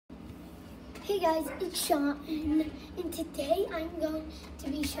Hey guys, it's Sean, and today I'm going to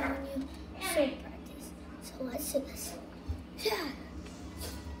be showing you sword practice. So let's do this. Yeah.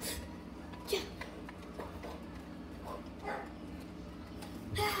 Yeah.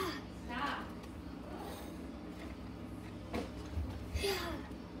 Ah. Yeah.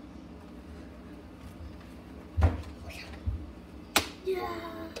 Yeah.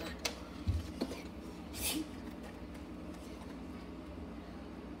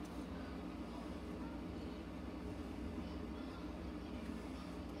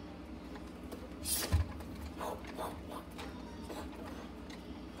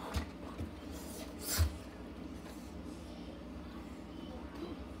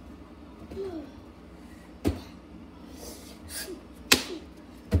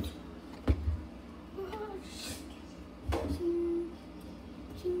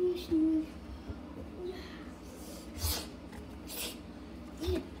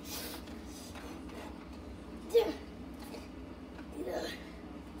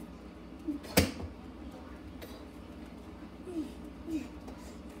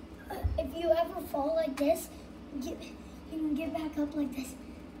 If you ever fall like this, you can get back up like this.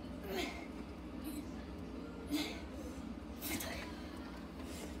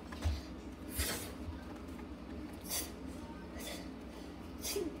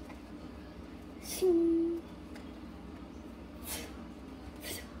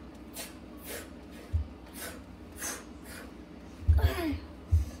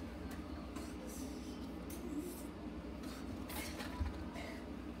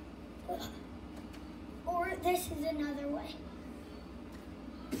 Or this is another way.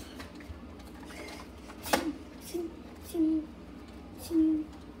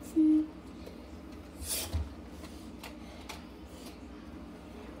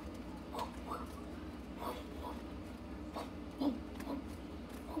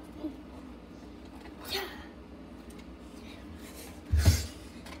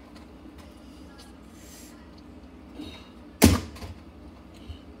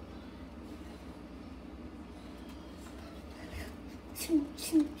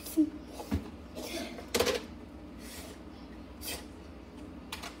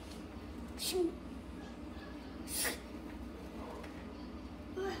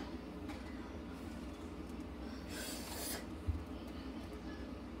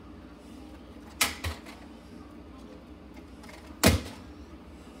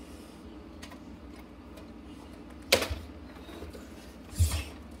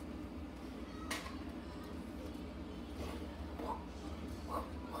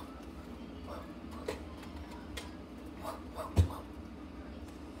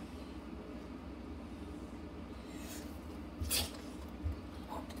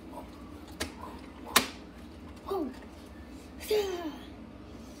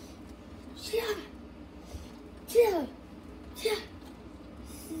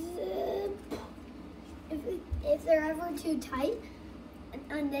 If they're ever too tight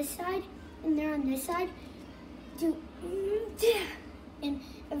on this side and they're on this side, do and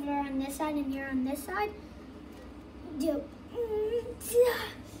if they're on this side and you're on this side, do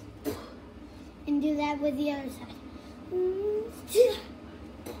and do that with the other side. Yeah.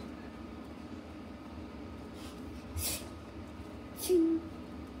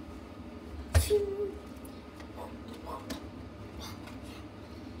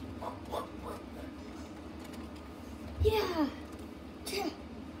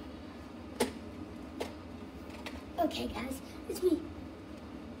 Okay, guys, it's me.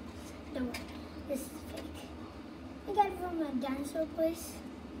 Don't worry, this is fake. I got it from a dinosaur place.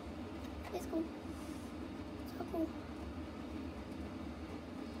 It's cool. So cool.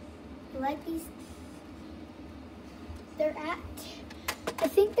 You like these? I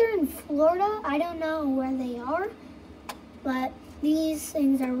think they're in Florida. I don't know where they are, but these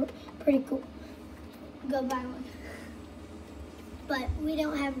things are pretty cool. Go buy one. But we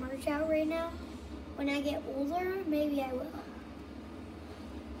don't have merch out right now. When I get older, maybe I will.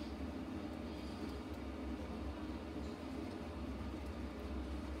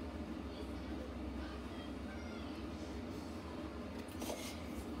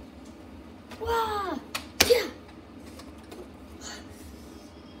 Wow! Yeah!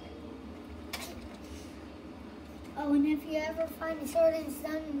 Oh, and if you ever find a sword and it's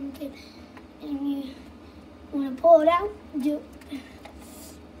done and you want to pull it out, do it.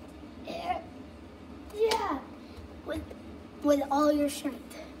 Yeah, with all your strength.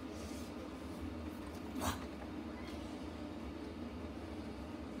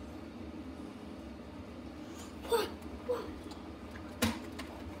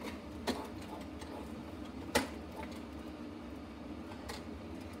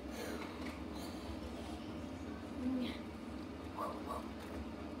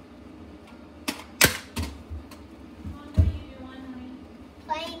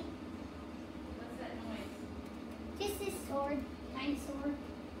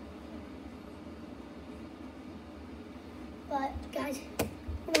 But guys,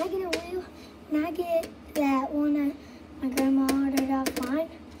 when I get a wheel, when I get that one that my grandma ordered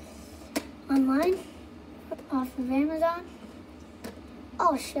online, off of Amazon,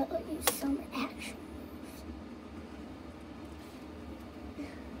 I'll show you some action moves.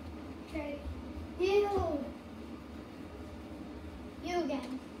 Okay, you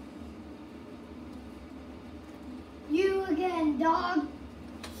again. You again, dog.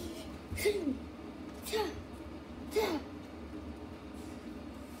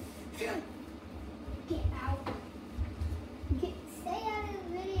 Get out. Stay out of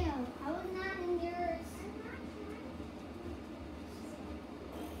the video. I was not in yours.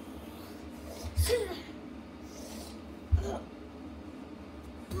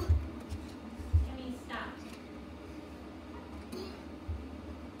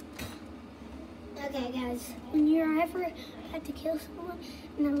 Okay, guys, when you're ever have to kill someone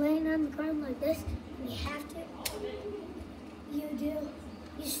and they're laying on the ground like this, and you have to,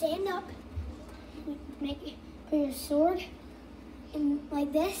 you stand up, you put your sword in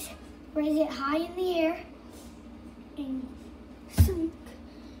like this, raise it high in the air, and sink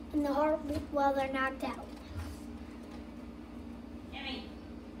in the heartbeat while they're knocked out.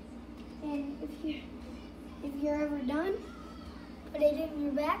 And if you're ever done, put it in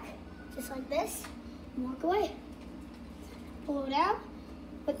your back, just like this, and walk away. Pull it out,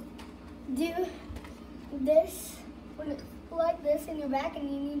 but do this when it's like this in your back, and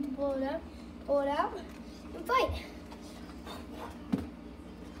you need to pull it out, and fight.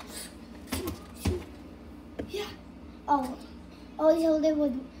 Yeah. Oh, always hold it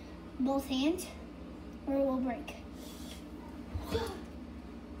with both hands, or it will break.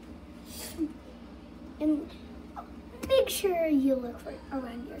 And make sure you look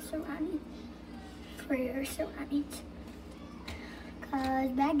around your surroundings,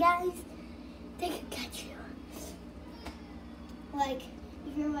 because bad guys, they could catch you. Like,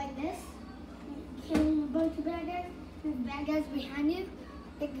 if you're like this, killing a bunch of bad guys, and the bad guys behind you,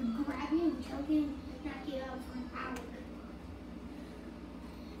 they could grab you and choke you and knock you out for an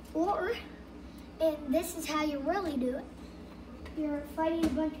hour. And this is how you really do it. You're fighting a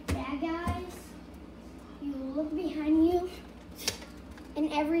bunch of bad guys, you look behind you,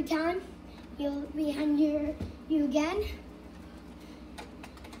 and every time you look behind you again,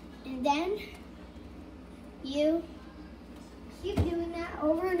 and then you keep doing that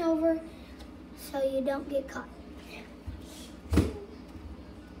over and over so you don't get caught.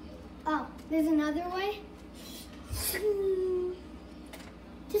 Oh, there's another way.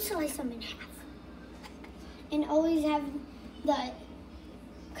 Just slice them in half. And always have the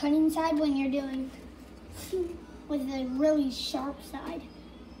cutting side when you're doing with the really sharp side.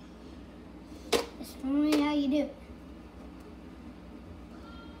 That's only how you do it.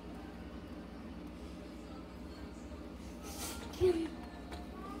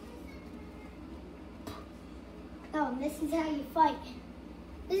 Oh, and this is how you fight.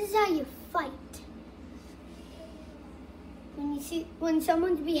 This is how you fight. When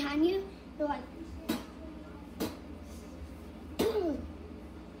someone's behind you, you're like,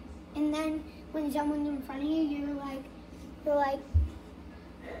 and then when someone's in front of you, you're like,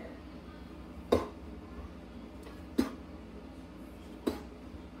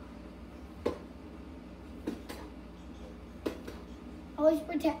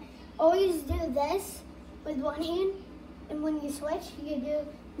 always do this with one hand, and when you switch, you do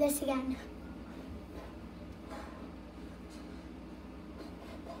this again.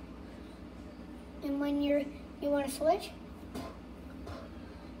 And when you want to switch,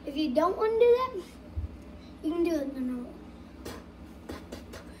 if you don't want to do that, you can do it the normal.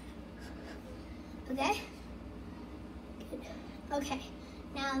 Okay? Good. Okay.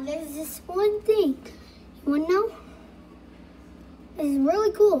 Now there's this one thing. You want to know? This is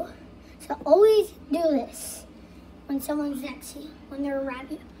really cool. So always do this when someone's next to you, when they're around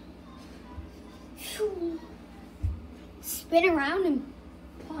you. Spin around and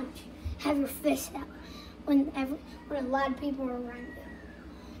punch. Have your fist out when a lot of people are around you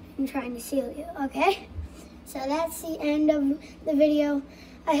and trying to seal you, okay? So that's the end of the video.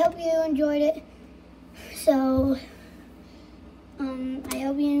 I hope you enjoyed it. So, I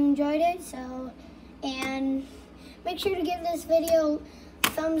hope you enjoyed it. So, and make sure to give this video a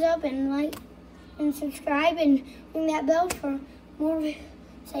thumbs up and like and subscribe and ring that bell for more,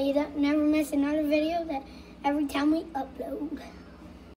 so you don't never miss another video that every time we upload.